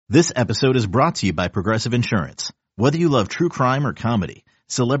This episode is brought to you by Progressive Insurance. Whether you love true crime or comedy,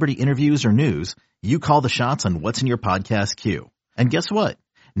 celebrity interviews or news, you call the shots on what's in your podcast queue. And guess what?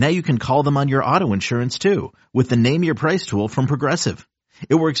 Now you can call them on your auto insurance too with the Name Your Price tool from Progressive.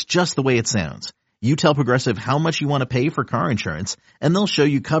 It works just the way it sounds. You tell Progressive how much you want to pay for car insurance, and they'll show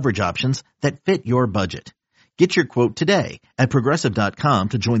you coverage options that fit your budget. Get your quote today at Progressive.com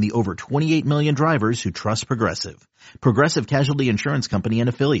to join the over 28 million drivers who trust Progressive. Progressive Casualty Insurance Company and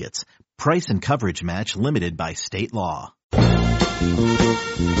Affiliates. Price and coverage match limited by state law.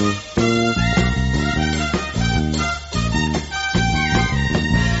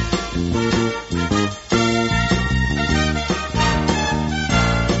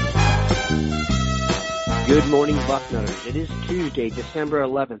 Good morning, Bucknutters. It is Tuesday, December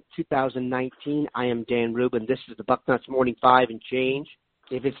 11th, 2019. I am Dan Rubin. This is the Bucknuts Morning 5 and change.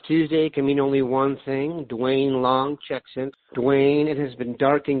 If it's Tuesday, it can mean only one thing. Dwayne Long checks in. Dwayne, it has been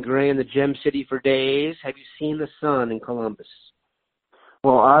dark and gray in the Gem City for days. Have you seen the sun in Columbus?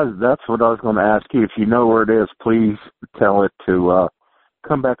 Well, that's what I was going to ask you. If you know where it is, please tell it to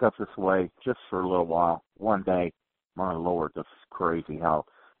come back up this way just for a little while. One day. My Lord, this is crazy how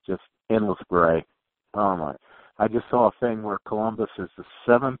just endless gray. Oh, my. I just saw a thing where Columbus is the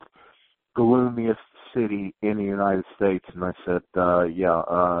 7th gloomiest city in the United States, and I said,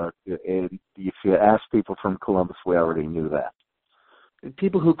 if you ask people from Columbus, we already knew that.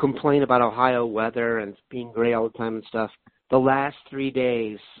 People who complain about Ohio weather and being gray all the time and stuff, the last 3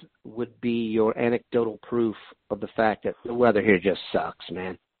 days would be your anecdotal proof of the fact that the weather here just sucks,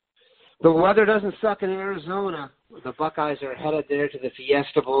 man. The weather doesn't suck in Arizona. The Buckeyes are headed there to the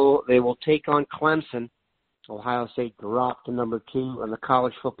Fiesta Bowl. They will take on Clemson. Ohio State dropped to number 2 in the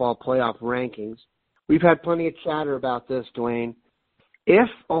college football playoff rankings. We've had plenty of chatter about this, Dwayne. If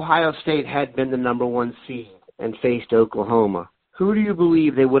Ohio State had been the number 1 seed and faced Oklahoma, who do you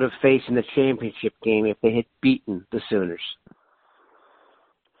believe they would have faced in the championship game if they had beaten the Sooners?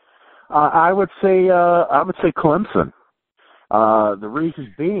 I would say Clemson. The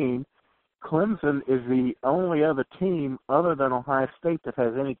reason being, Clemson is the only other team other than Ohio State that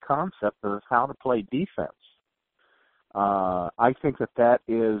has any concept of how to play defense. I think that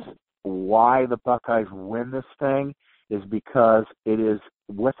is why the Buckeyes win this thing, is because it is,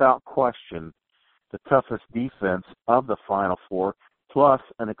 without question, the toughest defense of the Final Four, plus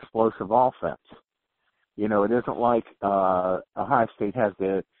an explosive offense. You know, it isn't like Ohio State has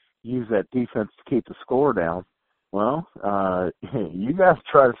to use that defense to keep the score down. Well, you guys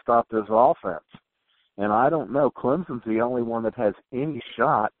try to stop this offense. And I don't know, Clemson's the only one that has any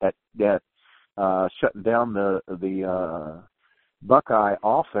shot at shutting down the Buckeye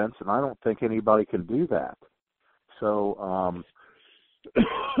offense, and I don't think anybody can do that. So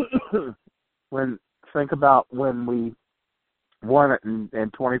think about when we won it in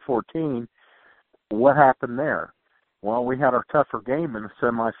 2014, what happened there? Well, we had our tougher game in the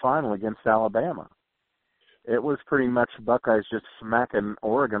semifinal against Alabama. It was pretty much Buckeyes just smacking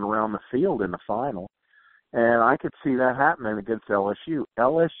Oregon around the field in the final. And I could see that happening against LSU.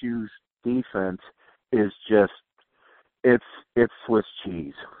 LSU's defense is just, it's Swiss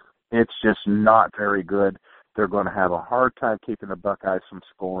cheese. It's just not very good. They're going to have a hard time keeping the Buckeyes from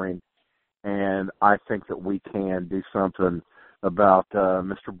scoring. And I think that we can do something about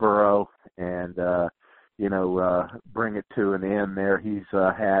Mr. Burrow and, bring it to an end there. He's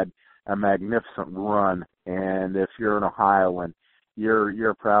had a magnificent run, and if you're an Ohioan,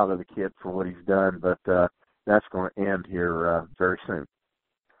 you're proud of the kid for what he's done, but that's going to end here very soon.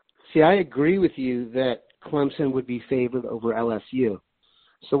 See, I agree with you that Clemson would be favored over LSU.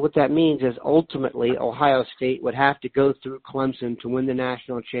 So what that means is ultimately Ohio State would have to go through Clemson to win the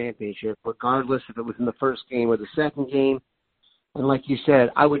national championship, regardless if it was in the first game or the second game. And like you said,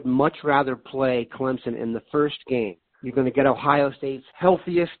 I would much rather play Clemson in the first game. You're going to get Ohio State's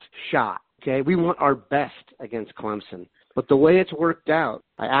healthiest shot, okay? We want our best against Clemson. But the way it's worked out,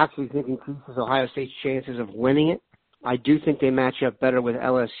 I actually think increases Ohio State's chances of winning it. I do think they match up better with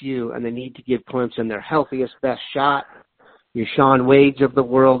LSU, and they need to give Clemson their healthiest, best shot. Your Sean Wades of the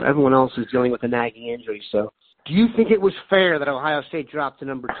world, everyone else is dealing with a nagging injury. So do you think it was fair that Ohio State dropped to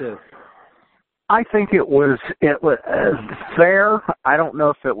number 2? I think it was fair. I don't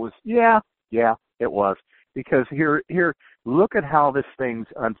know if it was, yeah, it was. Because here, look at how this thing's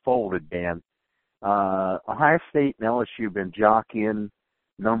unfolded, Dan. Ohio State and LSU have been jockeying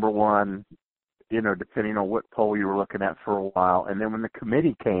number 1, depending on what poll you were looking at for a while. And then when the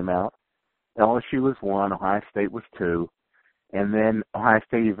committee came out, LSU was 1, Ohio State was 2. And then Ohio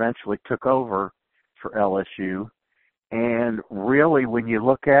State eventually took over for LSU. And really, when you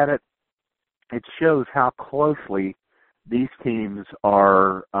look at it, it shows how closely these teams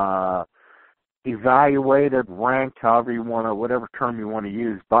are evaluated, ranked, however you want to, whatever term you want to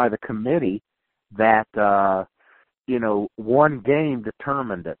use, by the committee that, one game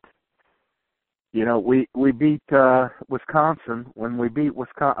determined it. We beat Wisconsin. When we beat when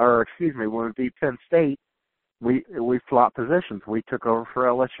we beat Penn State, we flopped positions. We took over for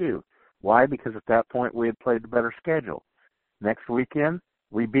LSU. Why? Because at that point we had played the better schedule. Next weekend,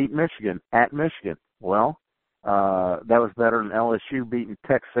 we beat Michigan at Michigan. Well, that was better than LSU beating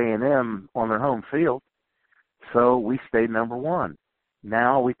Texas A&M on their home field. So we stayed number one.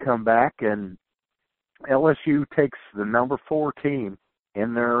 Now we come back and LSU takes the number 4 team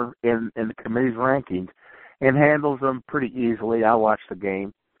in the committee's rankings and handles them pretty easily. I watched the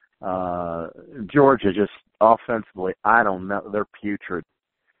game. Georgia just offensively, I don't know, they're putrid.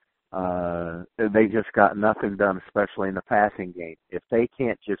 They just got nothing done, especially in the passing game. If they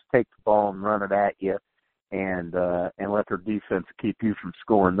can't just take the ball and run it at you and let their defense keep you from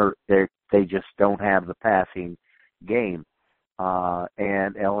scoring, they just don't have the passing game.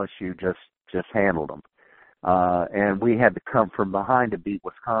 And LSU just handled them. And we had to come from behind to beat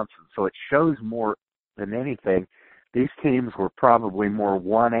Wisconsin. So it shows more than anything, these teams were probably more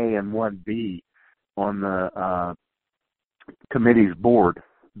 1A and 1B on the committee's board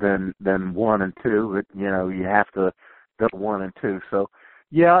than 1 and 2. You have to go 1 and 2. So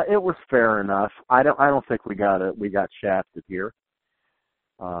yeah, it was fair enough. I don't think we got shafted here.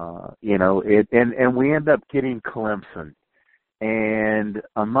 And we end up getting Clemson. And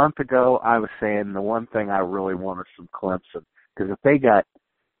a month ago, I was saying the one thing I really wanted from Clemson, because if they got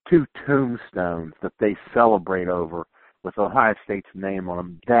 2 tombstones that they celebrate over with Ohio State's name on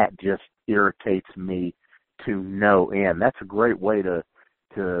them, that just irritates me to no end. That's a great way to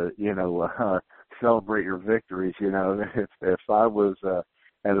celebrate your victories. If I was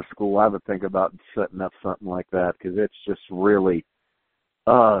at a school, I would think about setting up something like that, because it's just really,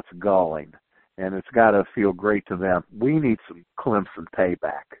 it's galling. And it's got to feel great to them. We need some Clemson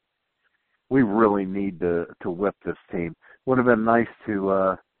payback. We really need to whip this team. Would have been nice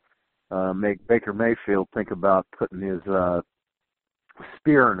to make Baker Mayfield think about putting his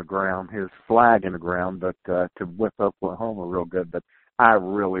spear in the ground, his flag in the ground, but to whip Oklahoma real good. But I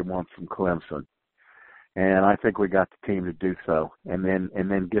really want some Clemson, and I think we got the team to do so. And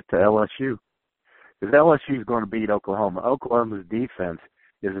then get to LSU, because LSU is going to beat Oklahoma. Oklahoma's defense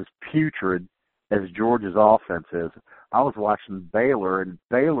is as putrid as Georgia's offense is. I was watching Baylor, and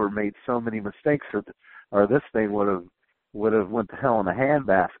Baylor made so many mistakes, or this thing would have went to hell in a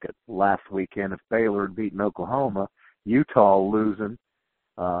handbasket last weekend if Baylor had beaten Oklahoma. Utah losing,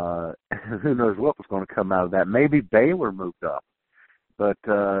 who knows what was going to come out of that. Maybe Baylor moved up, but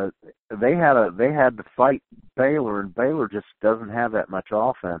they had to fight Baylor, and Baylor just doesn't have that much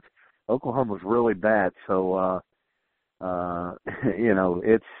offense. Oklahoma's really bad, so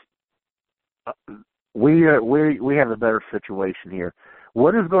it's. We have a better situation here.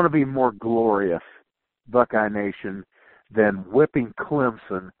 What is going to be more glorious, Buckeye Nation, than whipping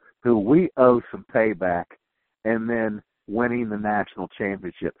Clemson, who we owe some payback, and then winning the national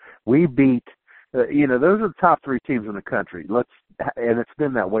championship? We beat, those are the top 3 teams in the country. And it's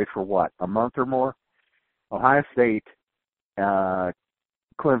been that way for what, a month or more? Ohio State, Clemson,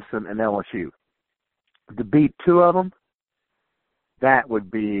 and LSU. To beat 2 of them, that would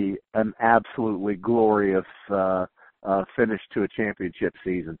be an absolutely glorious finish to a championship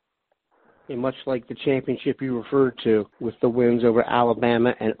season. And much like the championship you referred to with the wins over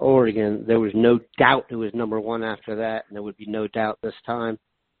Alabama and Oregon, there was no doubt who was number 1 after that, and there would be no doubt this time.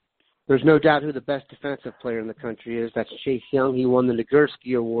 There's no doubt who the best defensive player in the country is. That's Chase Young. He won the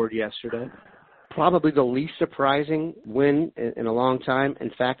Nagurski Award yesterday. Probably the least surprising win in a long time.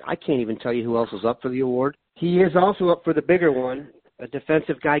 In fact, I can't even tell you who else is up for the award. He is also up for the bigger one. A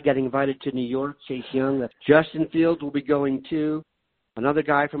defensive guy getting invited to New York, Chase Young. Justin Fields will be going too. Another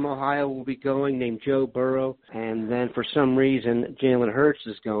guy from Ohio will be going named Joe Burrow. And then for some reason, Jalen Hurts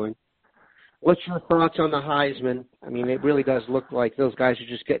is going. What's your thoughts on the Heisman? I mean, it really does look like those guys are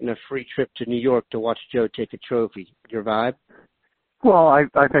just getting a free trip to New York to watch Joe take a trophy. Your vibe? Well, I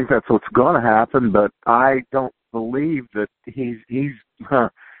think that's what's going to happen, but I don't believe that he's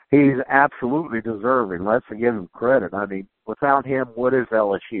absolutely deserving. Let's give him credit. I mean, without him, what is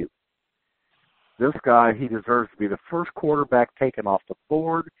LSU? This guy, he deserves to be the first quarterback taken off the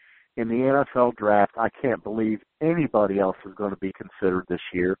board in the NFL draft. I can't believe anybody else is going to be considered this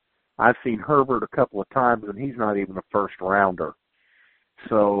year. I've seen Herbert a couple of times, and he's not even a first rounder.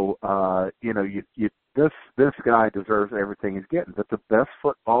 So, this guy deserves everything he's getting. But the best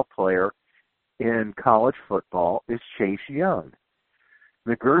football player in college football is Chase Young.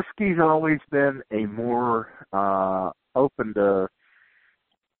 Nagurski's always been a more open to,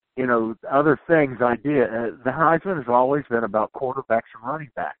 other things idea. The Heisman has always been about quarterbacks and running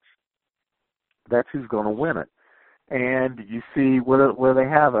backs. That's who's going to win it. And you see what they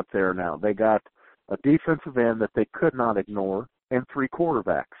have up there now. They got a defensive end that they could not ignore and 3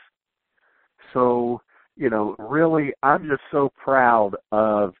 quarterbacks. So, really, I'm just so proud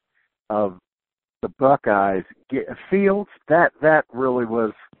of the Buckeyes. Fields, that really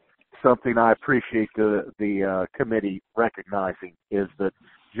was something I appreciate the committee recognizing, is that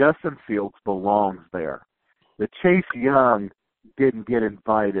Justin Fields belongs there. The Chase Young didn't get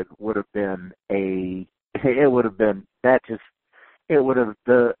invited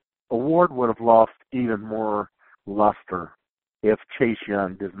the award would have lost even more luster if Chase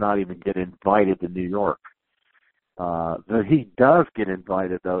Young does not even get invited to New York. That he does get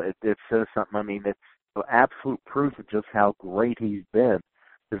invited, though, it says something. I mean, it's absolute proof of just how great he's been.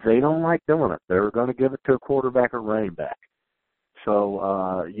 Because they don't like doing it. They're going to give it to a quarterback or running back.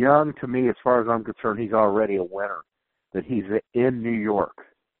 So Young, to me, as far as I'm concerned, he's already a winner. That he's in New York.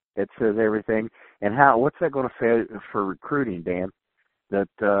 It says everything. And what's that going to say for recruiting, Dan?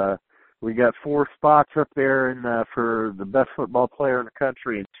 That we got 4 spots up there for the best football player in the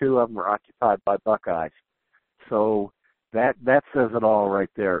country, and 2 of them are occupied by Buckeyes. So that says it all right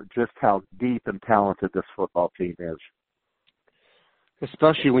there, just how deep and talented this football team is.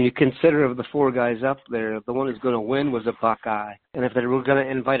 Especially when you consider of the 4 guys up there, the one who's going to win was a Buckeye. And if they were going to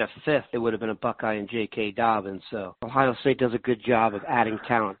invite a 5th, it would have been a Buckeye and J.K. Dobbins. So Ohio State does a good job of adding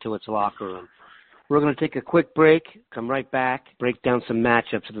talent to its locker room. We're going to take a quick break, come right back, break down some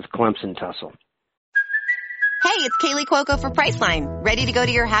matchups of this Clemson tussle. Hey, it's Kaylee Cuoco for Priceline. Ready to go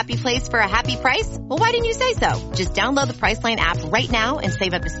to your happy place for a happy price? Well, why didn't you say so? Just download the Priceline app right now and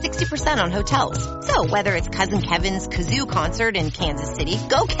save up to 60% on hotels. So whether it's Cousin Kevin's Kazoo Concert in Kansas City,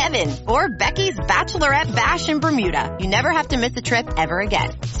 go Kevin, or Becky's Bachelorette Bash in Bermuda, you never have to miss a trip ever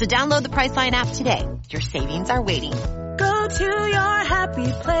again. So download the Priceline app today. Your savings are waiting. Go to your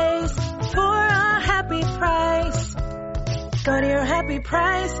happy place for a happy price. Go to your happy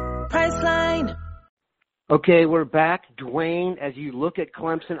price, Priceline. Okay, we're back. Dwayne, as you look at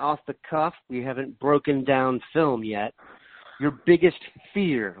Clemson off the cuff, we haven't broken down film yet. Your biggest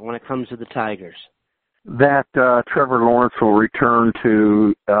fear when it comes to the Tigers? That Trevor Lawrence will return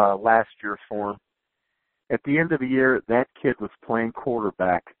to last year's form. At the end of the year, that kid was playing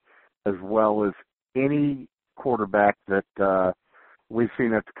quarterback as well as any quarterback that we've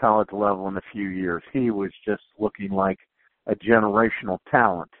seen at the college level in a few years. He was just looking like a generational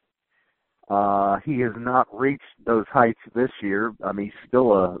talent. He has not reached those heights this year. I mean, he's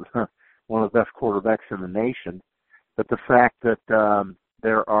still one of the best quarterbacks in the nation. But the fact that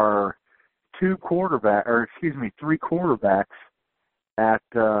there are 3 quarterbacks at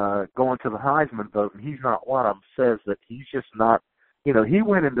going to the Heisman vote, and he's not one of them, says that he's just not. He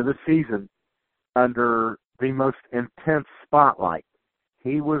went into the season under the most intense spotlight.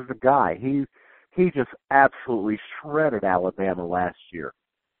 He was the guy. He just absolutely shredded Alabama last year.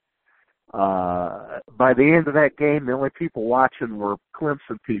 By the end of that game, the only people watching were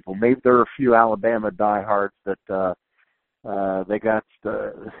Clemson people. Maybe there are a few Alabama diehards that they got,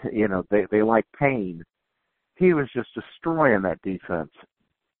 they like pain. He was just destroying that defense.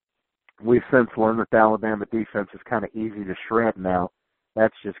 We've since learned that the Alabama defense is kind of easy to shred now.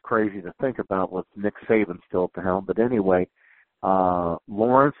 That's just crazy to think about with Nick Saban still at the helm. But anyway,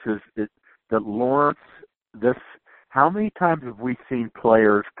 Lawrence how many times have we seen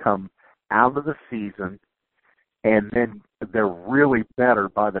players come out of the season and then they're really better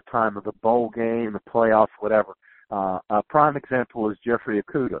by the time of the bowl game, the playoffs, whatever? A prime example is Jeffrey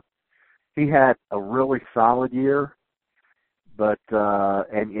Okudah. He had a really solid year, but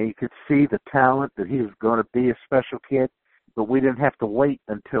and you could see the talent that he was going to be a special kid, but we didn't have to wait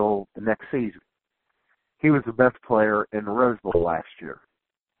until the next season. He was the best player in the Rose Bowl last year.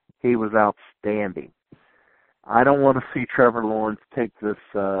 He was outstanding. I don't want to see Trevor Lawrence take this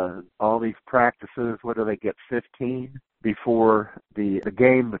all these practices. What do they get, 15 before the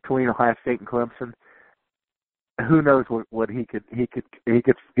game between Ohio State and Clemson? Who knows what he could get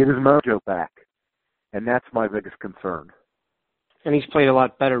his mojo back, and that's my biggest concern. And he's played a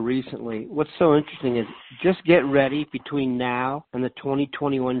lot better recently. What's so interesting is just get ready between now and the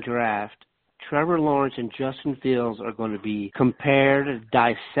 2021 draft. Trevor Lawrence and Justin Fields are going to be compared,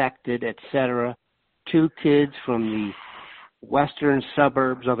 dissected, etc. 2 kids from the western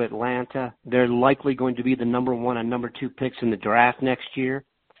suburbs of Atlanta. They're likely going to be the number 1 and number 2 picks in the draft next year.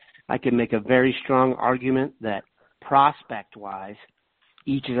 I can make a very strong argument that prospect-wise,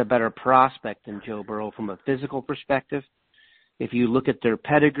 each is a better prospect than Joe Burrow from a physical perspective. If you look at their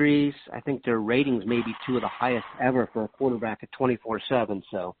pedigrees, I think their ratings may be two of the highest ever for a quarterback at 24/7.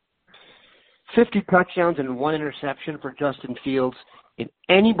 So 50 touchdowns and 1 interception for Justin Fields. If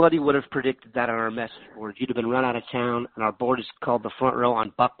anybody would have predicted that on our message board, you'd have been run out of town, and our board is called the front row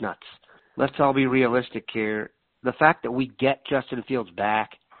on Bucknuts. Let's all be realistic here. The fact that we get Justin Fields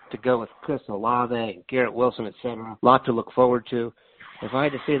back to go with Chris Olave and Garrett Wilson, et cetera, a lot to look forward to. If I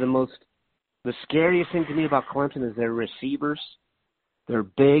had to say the scariest thing to me about Clemson is their receivers. They're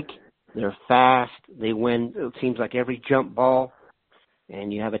big, they're fast, they win, it seems like every jump ball,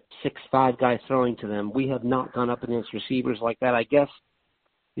 and you have a 6'5" guy throwing to them. We have not gone up against receivers like that. I guess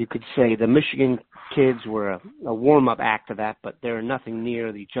you could say the Michigan kids were a warm-up act to that, but they're nothing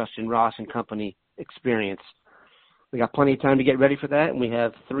near the Justin Ross and company experience. We got plenty of time to get ready for that, and we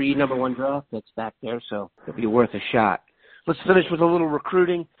have 3 number 1 draft picks back there, so it'll be worth a shot. Let's finish with a little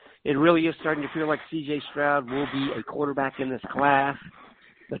recruiting. It really is starting to feel like C.J. Stroud will be a quarterback in this class.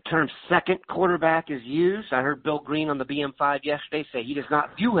 The term second quarterback is used. I heard Bill Green on the BM5 yesterday say he does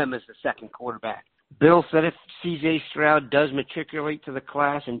not view him as the second quarterback. Bill said if C.J. Stroud does matriculate to the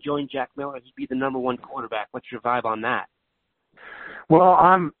class and join Jack Miller, he'd be the number 1 quarterback. What's your vibe on that? Well,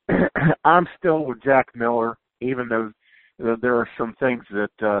 I'm still with Jack Miller, even though there are some things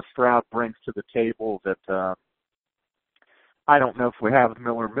that Stroud brings to the table that I don't know if we have with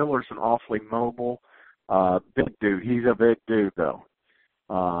Miller. Miller's an awfully mobile, big dude. He's a big dude, though.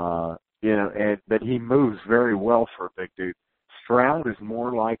 But he moves very well for a big dude. Stroud is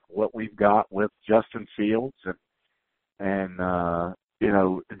more like what we've got with Justin Fields and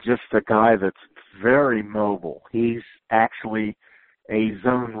just a guy that's very mobile. He's actually a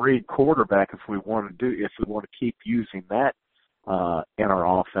zone read quarterback if we want to keep using that in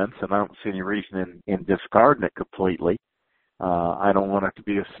our offense, and I don't see any reason in discarding it completely. I don't want it to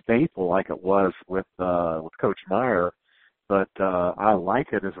be a staple like it was with Coach Meyer, but I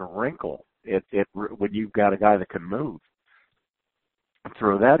like it as a wrinkle. When you've got a guy that can move,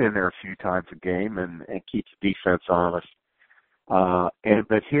 throw that in there a few times a game and keep the defense honest.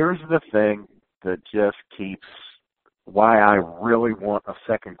 But here's the thing that just keeps why I really want a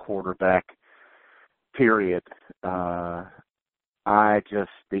second quarterback. Period. The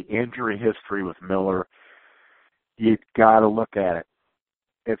injury history with Miller. You've got to look at it.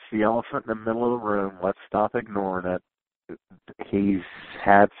 It's the elephant in the middle of the room. Let's stop ignoring it. He's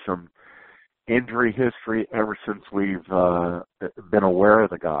had some injury history ever since we've been aware of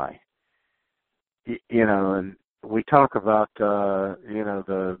the guy. And we talk about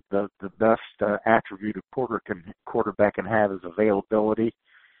the best attribute a quarterback can have is availability.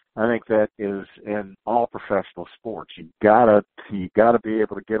 I think that is in all professional sports. You gotta be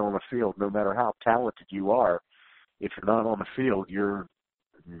able to get on the field, no matter how talented you are. If you're not on the field, your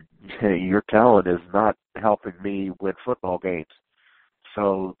talent is not helping me win football games.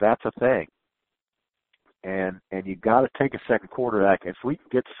 So that's a thing. And you got to take a second quarterback. If we can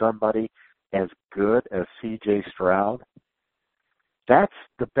get somebody as good as C.J. Stroud, that's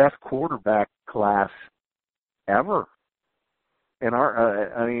the best quarterback class ever. In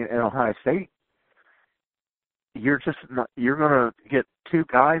Ohio State, you're going to get 2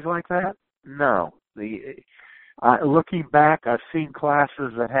 guys like that? No. Looking back, I've seen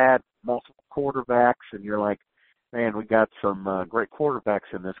classes that had multiple quarterbacks, and you're like, man, we got some great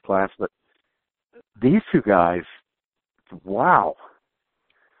quarterbacks in this class, but these 2 guys, wow.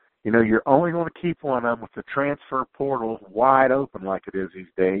 You're only going to keep one of them with the transfer portal wide open like it is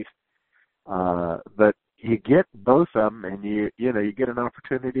these days. But you get both of them, and you get an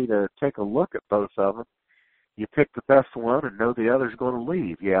opportunity to take a look at both of them. You pick the best one and know the other's going to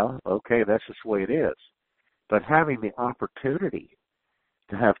leave. Yeah, okay, that's just the way it is. But having the opportunity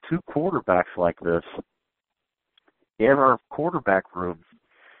to have 2 quarterbacks like this in our quarterback room,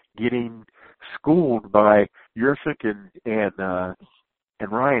 getting schooled by Yurcik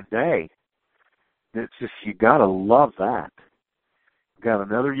and Ryan Day, it's just, you got to love that. Got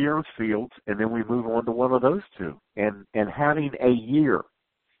another year with Fields, and then we move on to one of those 2. And having a year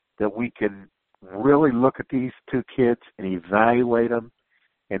that we can really look at these 2 kids and evaluate them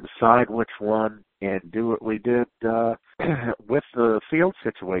and decide which one and do what we did with the Fields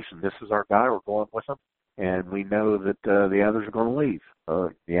situation. This is our guy. We're going with him. And we know that the others are going to leave.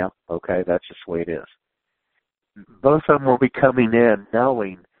 Yeah, okay, that's just the way it is. Both of them will be coming in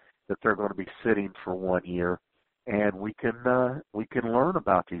knowing that they're going to be sitting for 1 year. And we can learn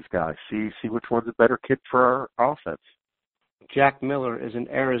about these guys, see which one's a better kid for our offense. Jack Miller is an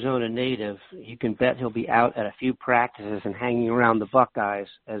Arizona native. You can bet he'll be out at a few practices and hanging around the Buckeyes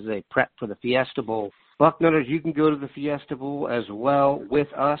as they prep for the Fiesta Bowl Bucknutters, you can go to the Fiesta Bowl as well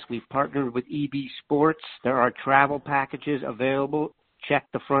with us. We've partnered with EB Sports. There are travel packages available. Check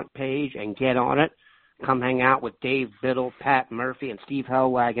the front page and get on it. Come hang out with Dave Biddle, Pat Murphy, and Steve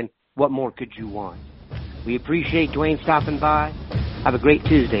Hellwagon. What more could you want? We appreciate Dwayne stopping by. Have a great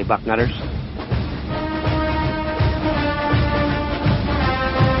Tuesday, Bucknutters.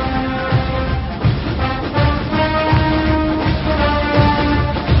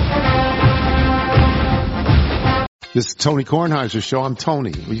 This is Tony Kornheiser's show. I'm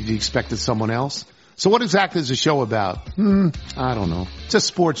Tony. You expected someone else? So what exactly is the show about? I don't know. It's a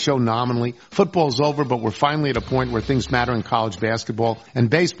sports show nominally. Football's over, but we're finally at a point where things matter in college basketball, and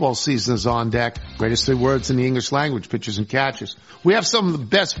baseball season is on deck. Greatest 3 words in the English language, pitchers and catchers. We have some of the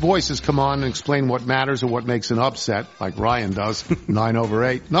best voices come on and explain what matters and what makes an upset, like Ryan does,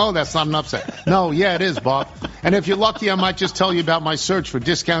 9/8. No, that's not an upset. No, yeah, it is, Bob. And if you're lucky, I might just tell you about my search for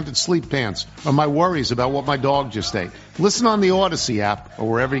discounted sleep pants or my worries about what my dog just ate. Listen on the Odyssey app or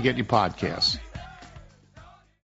wherever you get your podcasts.